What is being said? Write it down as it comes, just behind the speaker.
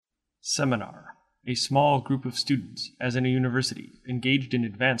Seminar. A small group of students, as in a university, engaged in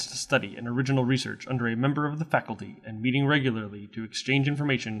advanced study and original research under a member of the faculty and meeting regularly to exchange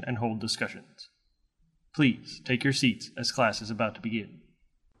information and hold discussions. Please take your seats as class is about to begin.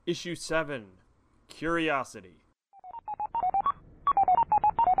 Issue 7. Curiosity.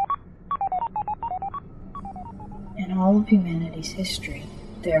 In all of humanity's history,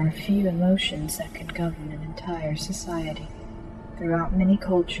 there are few emotions that can govern an entire society. Throughout many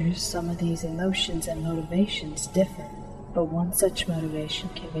cultures, some of these emotions and motivations differ, but one such motivation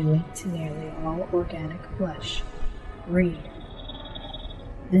can be linked to nearly all organic flesh: greed.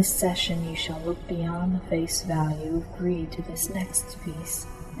 This session you shall look beyond the face value of greed to this next piece,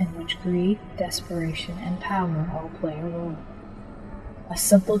 in which greed, desperation, and power all play a role. A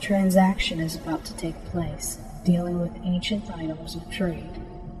simple transaction is about to take place, dealing with ancient items of trade: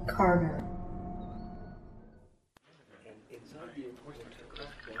 cargo.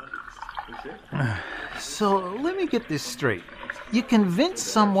 So, let me get this straight. You convinced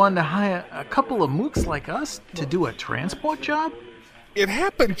someone to hire a couple of mooks like us to do a transport job? It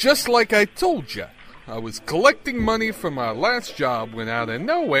happened just like I told you. I was collecting money from our last job when out of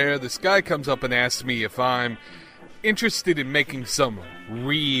nowhere this guy comes up and asks me if I'm interested in making some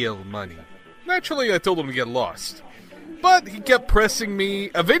real money. Naturally, I told him to get lost. But he kept pressing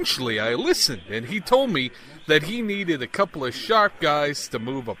me. Eventually, I listened, and he told me that he needed a couple of sharp guys to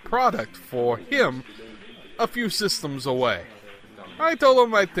move a product for him a few systems away. I told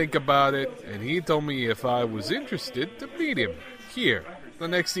him I'd think about it, and he told me if I was interested to meet him here the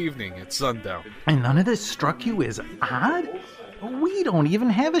next evening at sundown. And none of this struck you as odd? We don't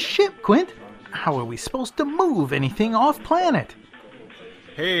even have a ship, Quint. How are we supposed to move anything off planet?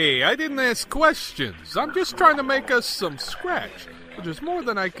 Hey, I didn't ask questions. I'm just trying to make us some scratch, which is more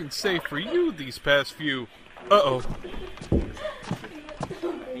than I can say for you these past few... Uh-oh.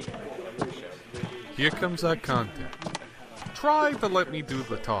 Here comes our contact. Try to let me do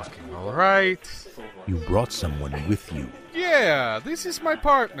the talking, alright? You brought someone with you. Yeah, this is my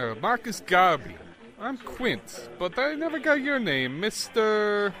partner, Marcus Garby. I'm Quint, but I never got your name,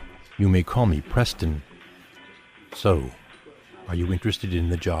 Mr... You may call me Preston. So, are you interested in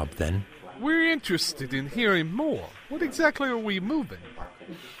the job then? We're interested in hearing more. What exactly are we moving?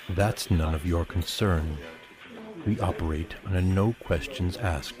 That's none of your concern. We operate on a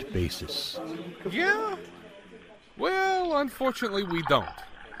no-questions-asked basis. Yeah? Well, unfortunately we don't.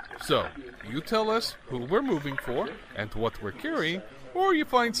 So, you tell us who we're moving for and what we're carrying, or you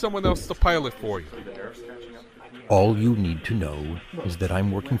find someone else to pilot for you. All you need to know is that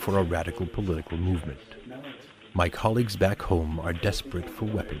I'm working for a radical political movement. My colleagues back home are desperate for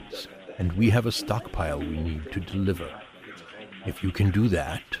weapons, and we have a stockpile we need to deliver. If you can do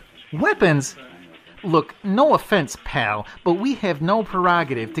that... Weapons? Look, no offense, pal, but we have no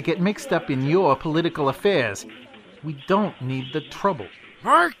prerogative to get mixed up in your political affairs. We don't need the trouble.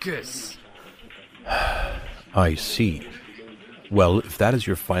 Marcus! I see. Well, if that is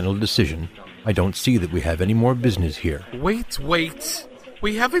your final decision, I don't see that we have any more business here. Wait.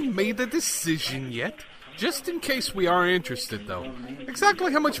 We haven't made a decision yet. Just in case we are interested, though.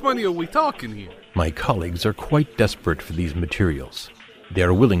 Exactly how much money are we talking here? My colleagues are quite desperate for these materials. They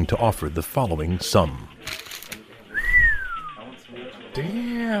are willing to offer the following sum.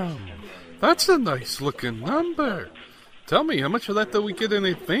 Damn, that's a nice-looking number. Tell me, how much of that do we get in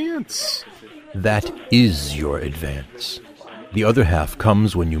advance? That is your advance. The other half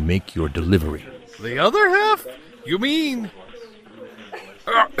comes when you make your delivery. The other half? You mean...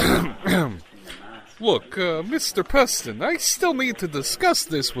 Look, Mr. Preston, I still need to discuss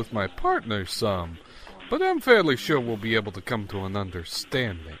this with my partner some, but I'm fairly sure we'll be able to come to an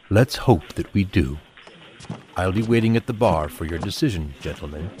understanding. Let's hope that we do. I'll be waiting at the bar for your decision,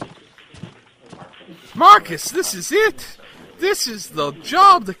 gentlemen. Marcus, this is it! This is the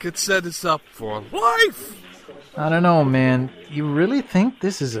job that could set us up for life! I don't know, man. You really think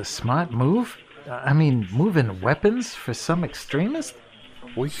this is a smart move? Moving weapons for some extremist?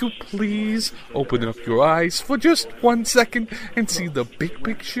 Will you please open up your eyes for just 1 second and see the big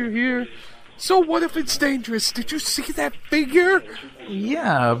picture here? So what if it's dangerous? Did you see that figure?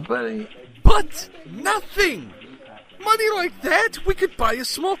 Yeah, but... But nothing! Money like that, we could buy a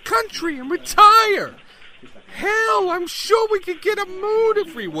small country and retire! Hell, I'm sure we could get a moon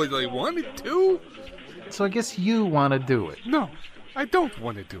if we really wanted to! So I guess you want to do it. No, I don't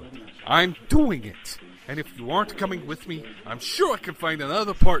want to do it. I'm doing it. And if you aren't coming with me, I'm sure I can find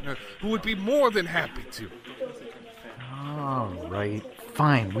another partner who would be more than happy to. All right,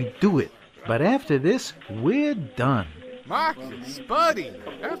 fine, we do it. But after this, we're done. Marcus, buddy,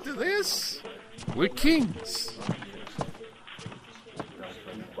 after this, we're kings.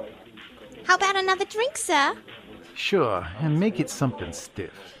 How about another drink, sir? Sure, and make it something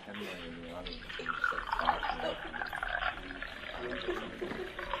stiff.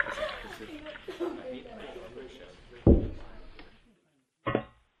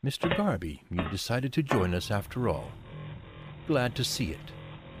 Mr. Garby, you've decided to join us after all. Glad to see it.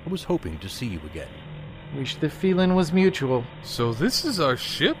 I was hoping to see you again. Wish the feeling was mutual. So this is our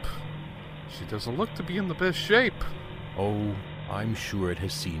ship? She doesn't look to be in the best shape. Oh, I'm sure it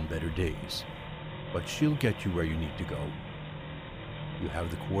has seen better days. But she'll get you where you need to go. You have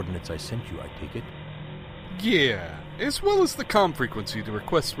the coordinates I sent you, I take it? Yeah, as well as the comm frequency to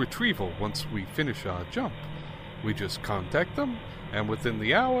request retrieval once we finish our jump. We just contact them, and within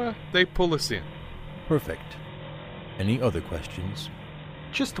the hour, they pull us in. Perfect. Any other questions?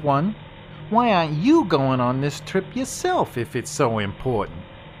 Just one. Why aren't you going on this trip yourself if it's so important?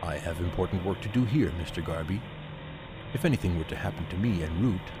 I have important work to do here, Mr. Garby. If anything were to happen to me en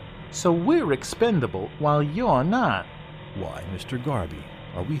route... So we're expendable while you're not. Why, Mr. Garby,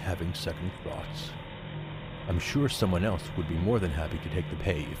 are we having second thoughts? I'm sure someone else would be more than happy to take the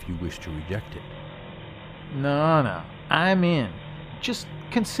pay if you wish to reject it. No, I'm in. Just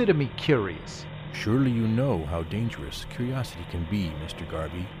consider me curious. Surely you know how dangerous curiosity can be, Mr.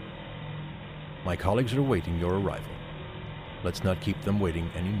 Garby. My colleagues are awaiting your arrival. Let's not keep them waiting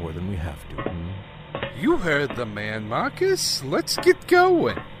any more than we have to. You heard the man, Marcus. Let's get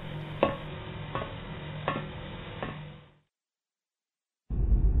going.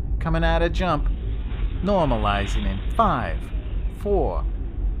 Coming out of jump. Normalizing in 5, 4,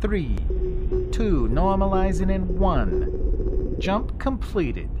 3, 2. Normalizing in 1. Jump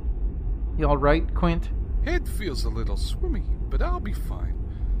completed. You alright, Quint? Head feels a little swimmy, but I'll be fine.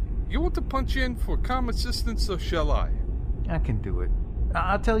 You want to punch in for comm assistance, or shall I? I can do it.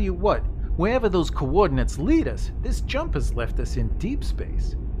 I'll tell you what. Wherever those coordinates lead us, this jump has left us in deep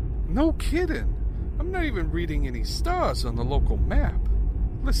space. No kidding. I'm not even reading any stars on the local map.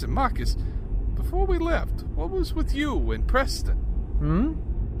 Listen, Marcus, before we left, what was with you and Preston?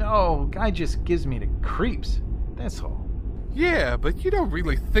 Oh, guy just gives me the creeps. That's all. Yeah, but you don't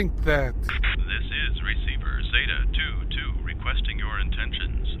really think that... This is Receiver Zeta 2-2 requesting your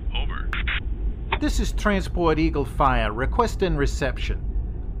intentions. Over. This is Transport Eagle Fire requesting reception.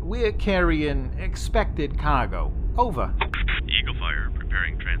 We're carrying expected cargo. Over. Eagle Fire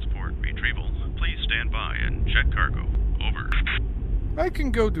preparing transport retrieval. Please stand by and check cargo. Over. I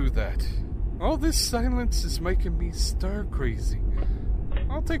can go do that. All this silence is making me stir crazy.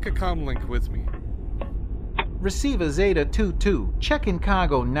 I'll take a comm link with me. Receiver Zeta 2-2, checking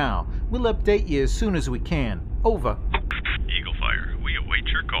cargo now. We'll update you as soon as we can. Over. Eagle Fire, we await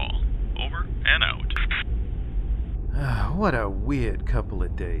your call. Over and out. What a weird couple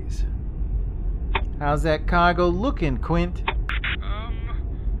of days. How's that cargo looking, Quint?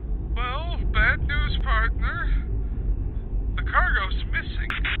 Well, bad news, partner. The cargo's missing.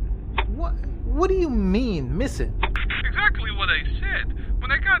 What do you mean, missing? Exactly what I said.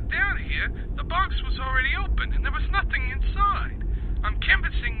 When I got down here, the box was already open and there was nothing inside. I'm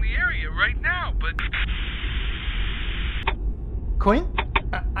canvassing the area right now, but... Quint?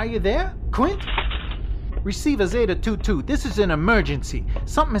 Are you there? Quint? Receiver Zeta 2-2, this is an emergency.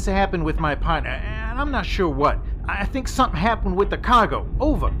 Something has happened with my partner, and I'm not sure what. I think something happened with the cargo.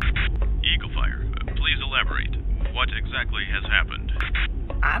 Over. Eagle Fire, please elaborate. What exactly has happened?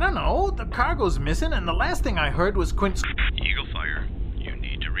 I don't know. The cargo's missing, and the last thing I heard was Quint's... Eagle Fire, you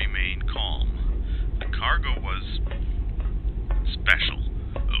need to remain calm. The cargo was... special.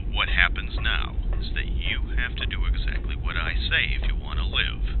 What happens now is that you have to do exactly what I say if you want to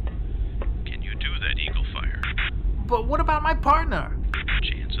live. Can you do that, Eagle Fire? But what about my partner?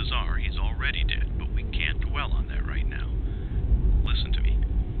 Chances are he's already dead, but we can't dwell on that right now. Listen to me.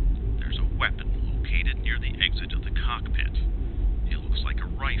 There's a weapon located near the exit of the cockpit. It looks like a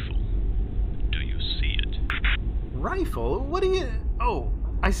rifle. Do you see it? Rifle? What do you... Oh,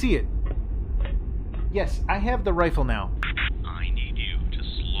 I see it. Yes, I have the rifle now. I need you to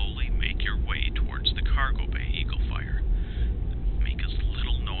slowly make your way towards the cargo bay, Eagle Fire. Make as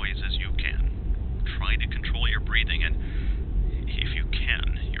little noise as you can. Try to control your breathing and, if you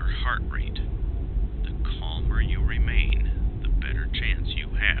can, your heart rate. The calmer you remain, the better chance you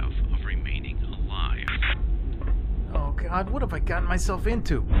have of remaining alive. Oh God, what have I gotten myself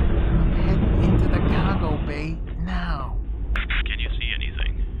into? I'm heading into the cargo bay now. Can you see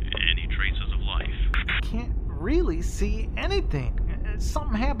anything? Any traces of life? I can't really see anything.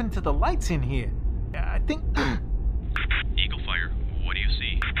 Something happened to the lights in here. I think... Eagle Fire, what do you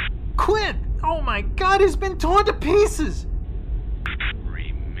see? Quint! Oh my God, he's been torn to pieces!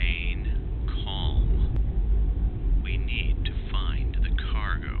 Remain calm. We need to find the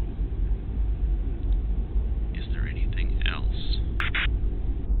cargo.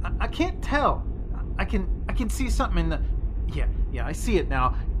 can't tell. I can see something in the... Yeah, I see it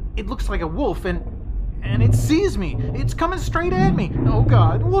now. It looks like a wolf, and it sees me. It's coming straight at me. Oh,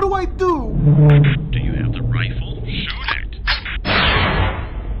 God, what do I do? Do you have the rifle? Shoot it!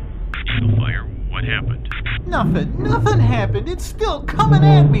 Eagle fire, what happened? Nothing happened. It's still coming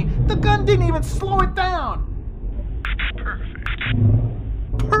at me. The gun didn't even slow it down.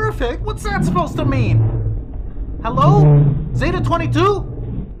 Perfect? What's that supposed to mean? Hello? Zeta 22?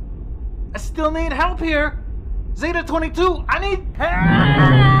 I still need help here. Zeta 22, I need help!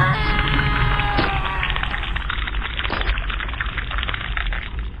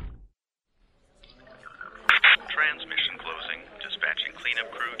 Transmission closing. Dispatching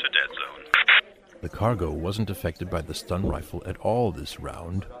cleanup crew to dead zone. The cargo wasn't affected by the stun rifle at all this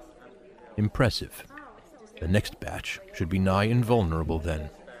round. Impressive. The next batch should be nigh invulnerable then.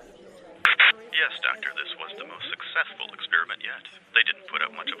 Yes, Doctor, this was the most successful experiment yet. They didn't put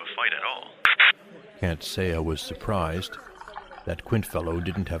up much of a fight at all. Can't say I was surprised. That Quint fellow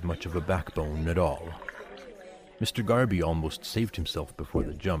didn't have much of a backbone at all. Mr. Garby almost saved himself before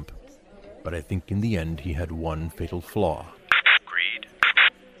the jump, but I think in the end he had one fatal flaw. Greed.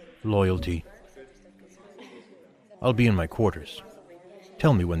 Loyalty. I'll be in my quarters.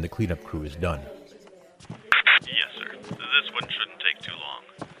 Tell me when the cleanup crew is done. Yes, sir. This one shouldn't take too long.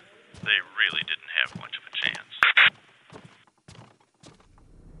 They really didn't have much of a chance.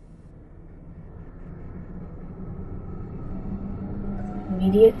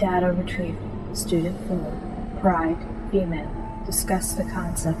 Immediate data retrieval. Student 4. Pride. Female. Discuss the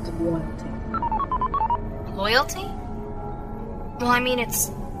concept of loyalty. Loyalty? Well, I mean, it's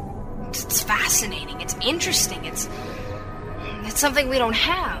fascinating. It's interesting. It's something we don't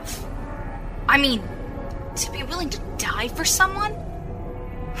have. I mean, to be willing to die for someone?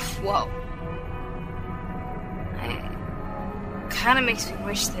 Whoa. It kind of makes me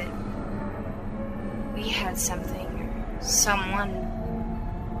wish that we had something or someone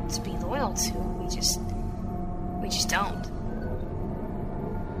to be loyal to. We just don't.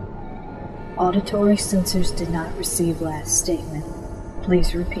 Auditory sensors did not receive last statement.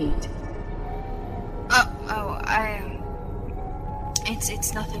 Please repeat.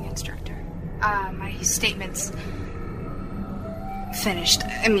 It's nothing, Instructor. My statement's finished.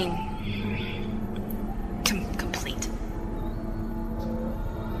 I mean, complete.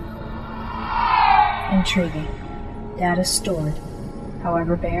 Intriguing. Data stored.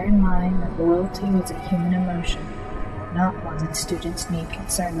 However, bear in mind that loyalty is a human emotion, not one that students need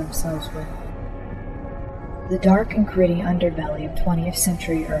concern themselves with. The dark and gritty underbelly of 20th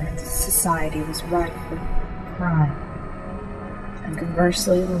century Earth's society was rife with crime. And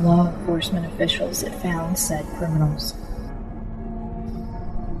conversely, the law enforcement officials it found said criminals.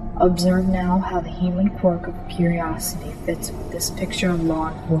 Observe now how the human quirk of curiosity fits with this picture of law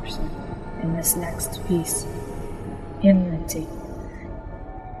enforcement in this next piece. Enmity.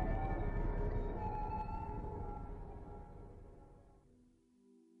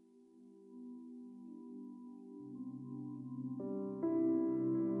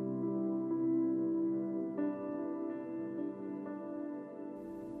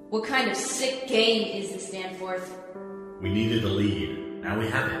 What kind of sick game is this, Danforth? We needed a lead. Now we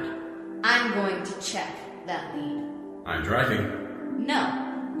have it. I'm going to check that lead. I'm driving.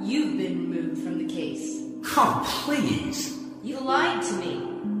 No, you've been removed from the case. Oh, please. You lied to me.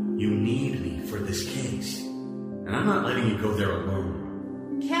 You need me for this case. And I'm not letting you go there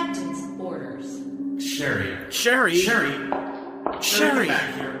alone. Captain's orders. Sherry. Sherry! Get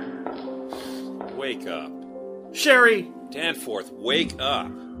back here. Wake up. Sherry! Danforth, wake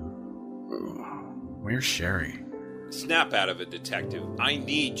up. Where's Sherry? Snap out of it, detective. I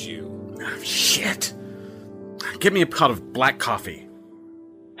need you. Oh, shit. Get me a pot of black coffee.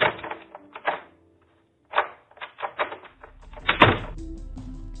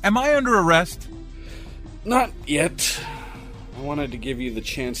 Am I under arrest? Not yet. I wanted to give you the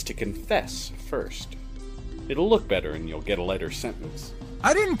chance to confess first. It'll look better and you'll get a lighter sentence.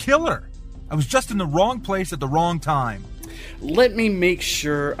 I didn't kill her. I was just in the wrong place at the wrong time. Let me make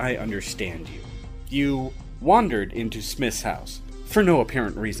sure I understand you. You wandered into Smith's house for no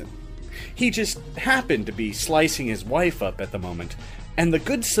apparent reason. He just happened to be slicing his wife up at the moment, and the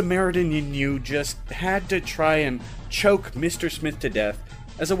good Samaritan in you just had to try and choke Mr. Smith to death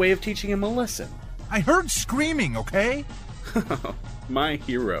as a way of teaching him a lesson. I heard screaming, okay? My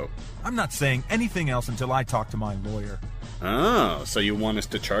hero. I'm not saying anything else until I talk to my lawyer. Oh, so you want us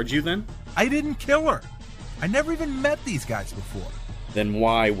to charge you then? I didn't kill her. I never even met these guys before. Then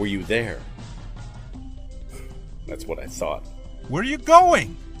why were you there? That's what I thought. Where are you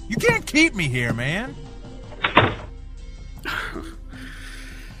going? You can't keep me here, man.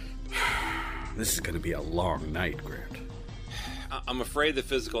 This is going to be a long night, Grant. I'm afraid the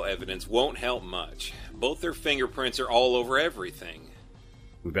physical evidence won't help much. Both their fingerprints are all over everything.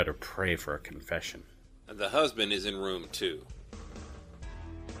 We better pray for a confession. The husband is in room 2.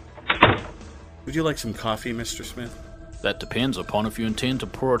 Would you like some coffee, Mr. Smith? That depends upon if you intend to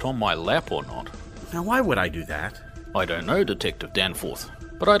pour it on my lap or not. Now, why would I do that? I don't know, Detective Danforth,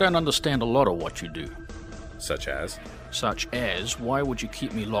 but I don't understand a lot of what you do. Such as? Such as, why would you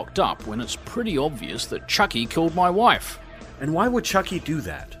keep me locked up when it's pretty obvious that Chucky killed my wife? And why would Chucky do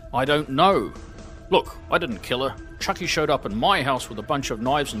that? I don't know. Look, I didn't kill her. Chucky showed up in my house with a bunch of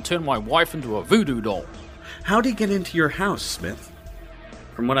knives and turned my wife into a voodoo doll. How'd he get into your house, Smith?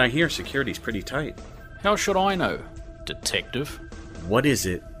 From what I hear, security's pretty tight. How should I know, Detective? What is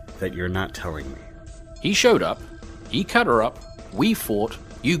it that you're not telling me? He showed up, he cut her up, we fought,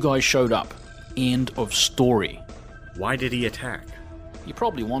 you guys showed up. End of story. Why did he attack? He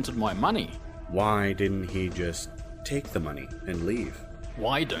probably wanted my money. Why didn't he just take the money and leave?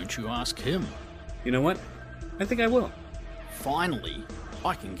 Why don't you ask him? You know what? I think I will. Finally,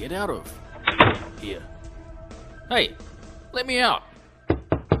 I can get out of here. Hey, let me out.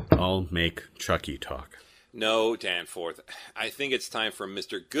 I'll make Chucky talk. No, Danforth. I think it's time for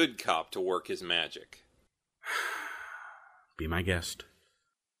Mr. Good Cop to work his magic. Be my guest.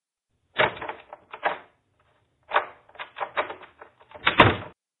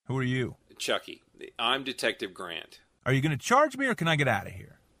 Who are you? Chucky. I'm Detective Grant. Are you going to charge me or can I get out of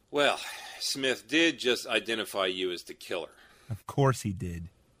here? Well, Smith did just identify you as the killer. Of course he did.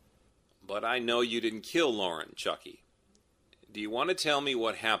 But I know you didn't kill Lauren, Chucky. Do you want to tell me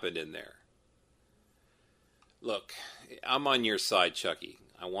what happened in there? Look, I'm on your side, Chucky.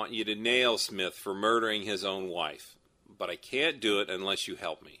 I want you to nail Smith for murdering his own wife. But I can't do it unless you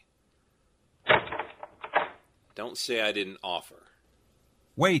help me. Don't say I didn't offer.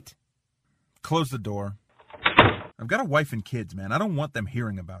 Wait. Close the door. I've got a wife and kids, man. I don't want them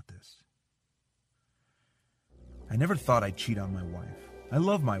hearing about this. I never thought I'd cheat on my wife. I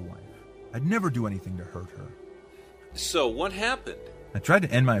love my wife. I'd never do anything to hurt her. So, what happened? I tried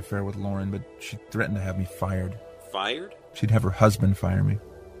to end my affair with Lauren, but she threatened to have me fired. Fired? She'd have her husband fire me.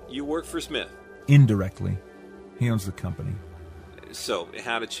 You work for Smith? Indirectly. He owns the company. So,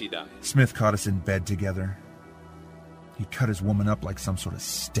 how did she die? Smith caught us in bed together. He cut his woman up like some sort of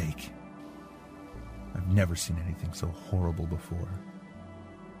steak. I've never seen anything so horrible before.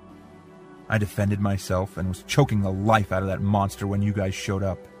 I defended myself and was choking the life out of that monster when you guys showed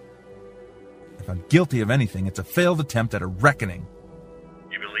up. If I'm guilty of anything, it's a failed attempt at a reckoning.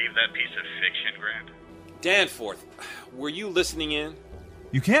 You believe that piece of fiction, Grant? Danforth, were you listening in?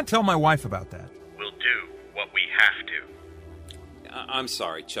 You can't tell my wife about that. We'll do what we have to. I'm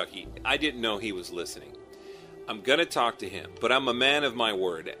sorry, Chucky. I didn't know he was listening. I'm gonna talk to him, but I'm a man of my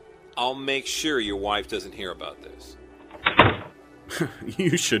word. I'll make sure your wife doesn't hear about this.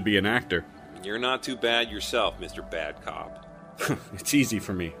 You should be an actor. You're not too bad yourself, Mr. Bad Cop. It's easy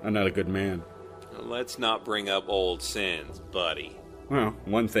for me. I'm not a good man. Let's not bring up old sins, buddy. Well,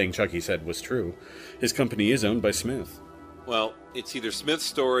 one thing Chucky said was true. His company is owned by Smith. Well, it's either Smith's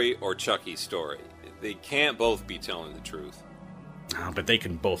story or Chucky's story. They can't both be telling the truth. Oh, but they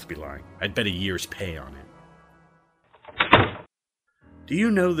can both be lying. I'd bet a year's pay on it. Do you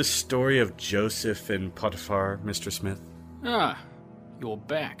know the story of Joseph and Potiphar, Mr. Smith? Ah, you're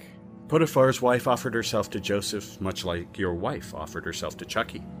back. Potiphar's wife offered herself to Joseph, much like your wife offered herself to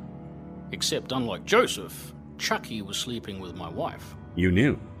Chucky. Except unlike Joseph, Chucky was sleeping with my wife. You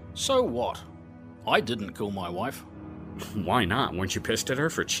knew. So what? I didn't kill my wife. Why not? Weren't you pissed at her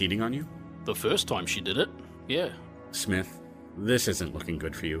for cheating on you? The first time she did it, yeah. Smith, this isn't looking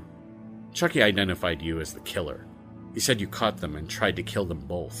good for you. Chucky identified you as the killer. He said you caught them and tried to kill them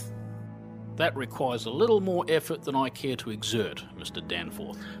both. That requires a little more effort than I care to exert, Mr.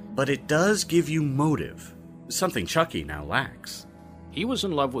 Danforth. But it does give you motive, something Chucky now lacks. He was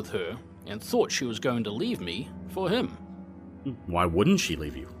in love with her and thought she was going to leave me for him. Why wouldn't she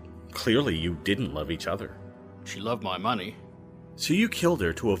leave you? Clearly you didn't love each other. She loved my money. So you killed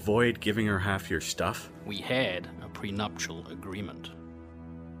her to avoid giving her half your stuff? We had a prenuptial agreement.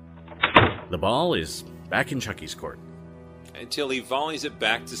 The ball is back in Chucky's court. Until he volleys it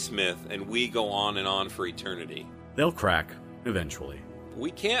back to Smith and we go on and on for eternity. They'll crack, eventually.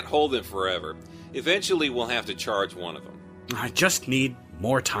 We can't hold them forever. Eventually we'll have to charge one of them. I just need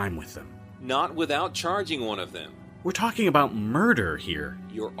more time with them. Not without charging one of them. We're talking about murder here.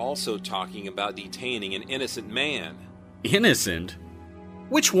 You're also talking about detaining an innocent man. Innocent?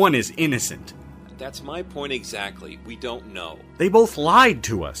 Which one is innocent? That's my point exactly. We don't know. They both lied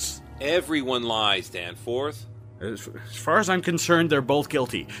to us. Everyone lies, Danforth. As far as I'm concerned, they're both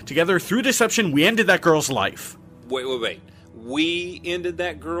guilty. Together, through deception, we ended that girl's life. Wait. We ended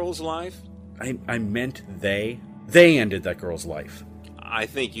that girl's life? I meant they. They ended that girl's life. I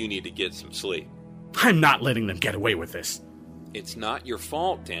think you need to get some sleep. I'm not letting them get away with this. It's not your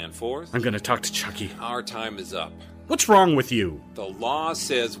fault, Danforth. I'm gonna talk to Chucky. Our time is up. What's wrong with you? The law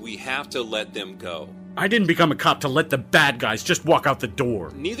says we have to let them go. I didn't become a cop to let the bad guys just walk out the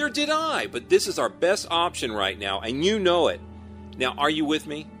door. Neither did I, but this is our best option right now, and you know it. Now, are you with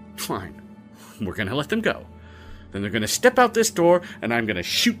me? Fine. We're gonna let them go. Then they're gonna step out this door, and I'm gonna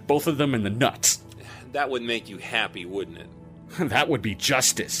shoot both of them in the nuts. That would make you happy, wouldn't it? That would be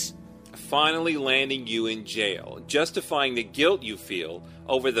justice. Finally landing you in jail, justifying the guilt you feel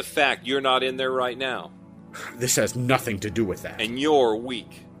over the fact you're not in there right now. This has nothing to do with that. And you're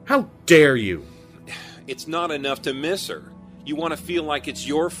weak. How dare you? It's not enough to miss her. You want to feel like it's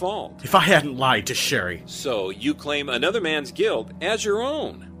your fault. If I hadn't lied to Sherry. So you claim another man's guilt as your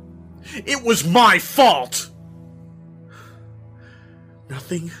own. It was my fault!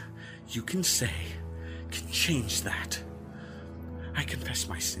 Nothing you can say can change that. I confess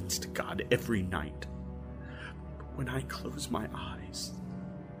my sins to God every night. But when I close my eyes,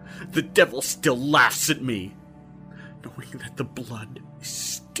 the devil still laughs at me, knowing that the blood is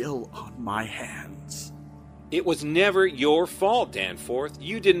still on my hands. It was never your fault, Danforth.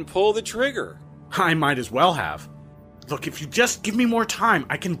 You didn't pull the trigger. I might as well have. Look, if you just give me more time,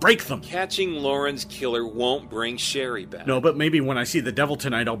 I can break them. Catching Lauren's killer won't bring Sherry back. No, but maybe when I see the devil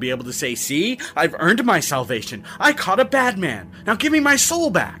tonight, I'll be able to say, see, I've earned my salvation. I caught a bad man. Now give me my soul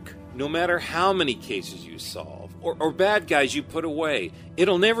back. No matter how many cases you solve, or bad guys you put away,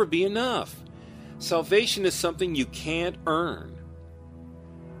 it'll never be enough. Salvation is something you can't earn.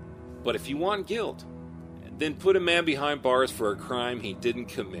 But if you want guilt, then put a man behind bars for a crime he didn't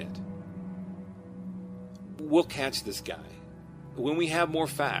commit. We'll catch this guy when we have more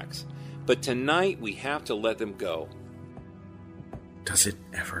facts. But tonight we have to let them go. Does it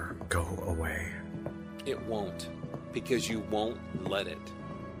ever go away? It won't, because you won't let it.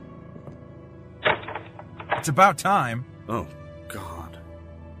 It's about time. Oh, God.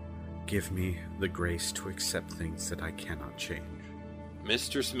 Give me the grace to accept things that I cannot change.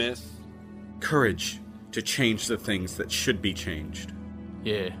 Mr. Smith? Courage to change the things that should be changed.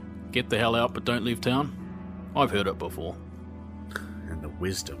 Yeah, get the hell out but don't leave town. I've heard it before. And the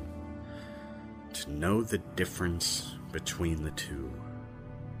wisdom to know the difference between the two.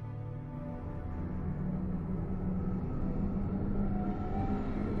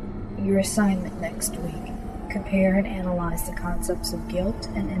 Your assignment next week. Compare and analyze the concepts of guilt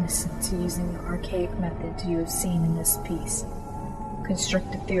and innocence using the archaic methods you have seen in this piece.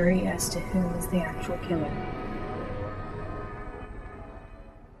 Construct a theory as to who is the actual killer.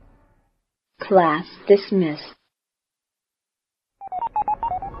 Class dismissed.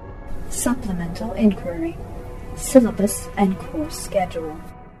 Supplemental inquiry. Syllabus and course schedule.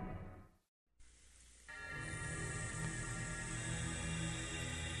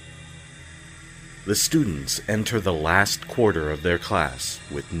 The students enter the last quarter of their class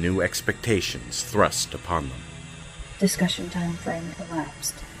with new expectations thrust upon them. Discussion time frame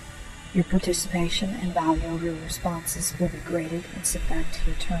elapsed. Your participation and value of your responses will be graded and sent back to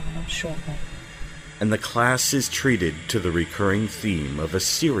your terminal shortly. And the class is treated to the recurring theme of a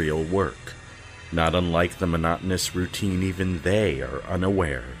serial work. Not unlike the monotonous routine even they are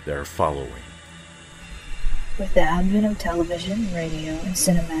unaware they're following. With the advent of television, radio, and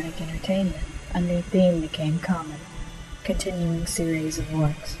cinematic entertainment, a new theme became common. Continuing series of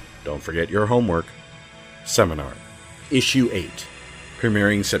works. Don't forget your homework. Seminar. Issue 8.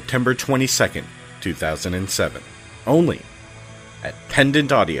 Premiering September 22nd, 2007. Only at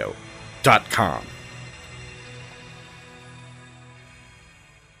pendantaudio.com.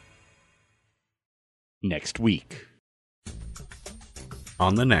 Next week.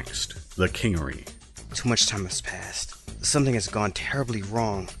 On the next, The Kingery. Too much time has passed. Something has gone terribly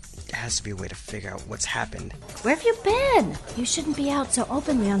wrong. There has to be a way to figure out what's happened. Where have you been? You shouldn't be out so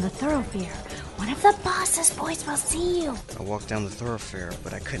openly on the thoroughfare. One of the boss's boys will see you. I walked down the thoroughfare,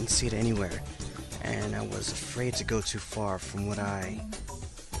 but I couldn't see it anywhere. And I was afraid to go too far from what I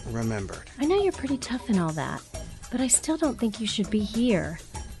remembered. I know you're pretty tough and all that, but I still don't think you should be here.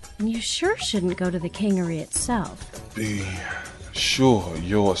 And you sure shouldn't go to the Kingery itself. Be sure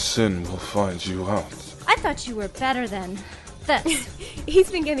your sin will find you out. I thought you were better than this.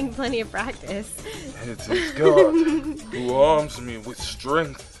 He's been getting plenty of practice. It is God who arms me with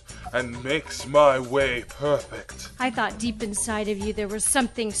strength and makes my way perfect. I thought deep inside of you there was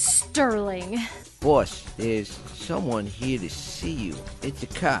something sterling. Boss, there's someone here to see you. It's a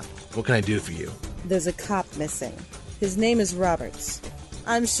cop. What can I do for you? There's a cop missing. His name is Roberts.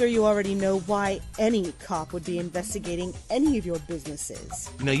 I'm sure you already know why any cop would be investigating any of your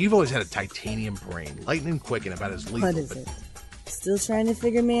businesses. You know, you've always had a titanium brain, lightning quick and about as lethal. What is it? Still trying to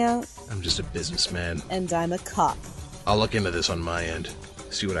figure me out? I'm just a businessman. And I'm a cop. I'll look into this on my end.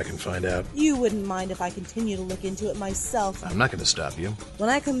 See what I can find out. You wouldn't mind if I continue to look into it myself. I'm not going to stop you. When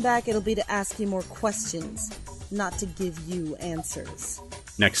I come back, it'll be to ask you more questions, not to give you answers.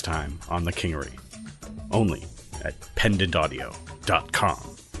 Next time on The Kingery. Only at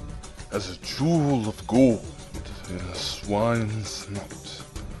pendantaudio.com. As a jewel of gold in a swine's nut,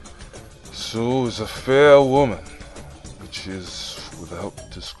 so is a fair woman, which is without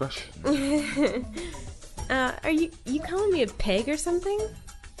discretion. Are you calling me a pig or something?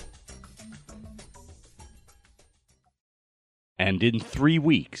 And in 3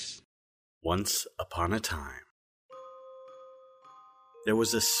 weeks, once upon a time, there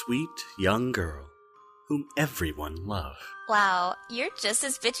was a sweet young girl whom everyone loved. Wow, you're just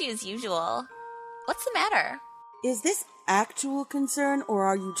as bitchy as usual. What's the matter? Is this actual concern, or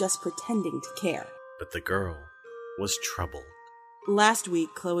are you just pretending to care? But the girl was troubled. Last week,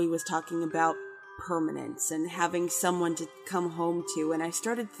 Chloe was talking about permanence and having someone to come home to, and I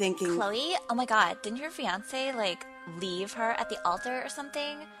started thinking... Chloe? Oh my god, didn't your fiancé, leave her at the altar or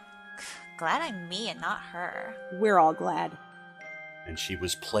something? Glad I'm me and not her. We're all glad. And she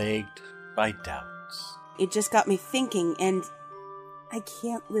was plagued by doubts. It just got me thinking, and I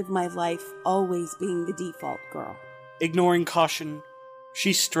can't live my life always being the default girl. Ignoring caution,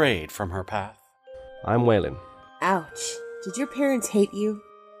 she strayed from her path. I'm Waylon. Ouch. Did your parents hate you?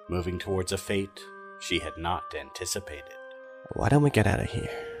 Moving towards a fate she had not anticipated. Why don't we get out of here?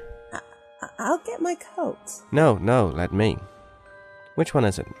 I'll get my coat. No, let me. Which one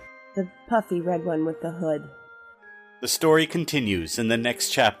is it? The puffy red one with the hood. The story continues in the next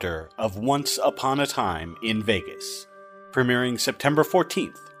chapter of Once Upon a Time in Vegas, premiering September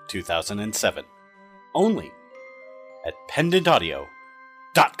 14th, 2007. Only at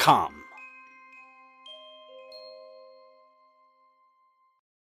pendantaudio.com.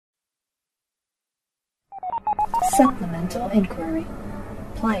 Supplemental inquiry.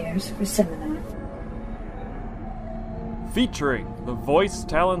 Players for seminar. Featuring the voice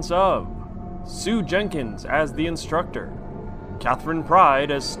talents of Sue Jenkins as the instructor, Catherine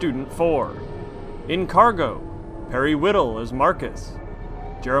Pride as student 4, in Cargo, Perry Whittle as Marcus,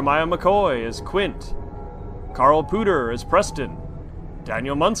 Jeremiah McCoy as Quint, Carl Pooter as Preston,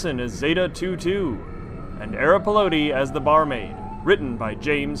 Daniel Munson as Zeta 22, and Era Pelote as the barmaid, written by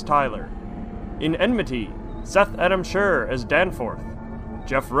James Tyler. In Enmity, Seth Adam Scher as Danforth,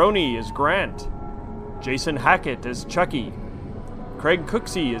 Jeff Roney as Grant, Jason Hackett as Chucky, Craig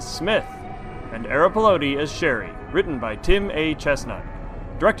Cooksey as Smith, and Era Pelote as Sherry, written by Tim A. Chestnut.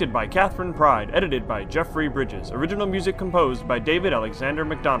 Directed by Catherine Pride, edited by Jeffrey Bridges. Original music composed by David Alexander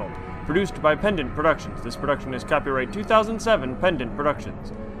McDonald. Produced by Pendant Productions. This production is copyright 2007 Pendant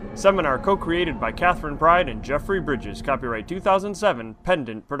Productions. Seminar co-created by Catherine Pride and Jeffrey Bridges. Copyright 2007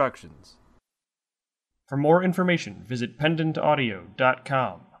 Pendant Productions. For more information, visit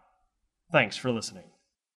pendantaudio.com. Thanks for listening.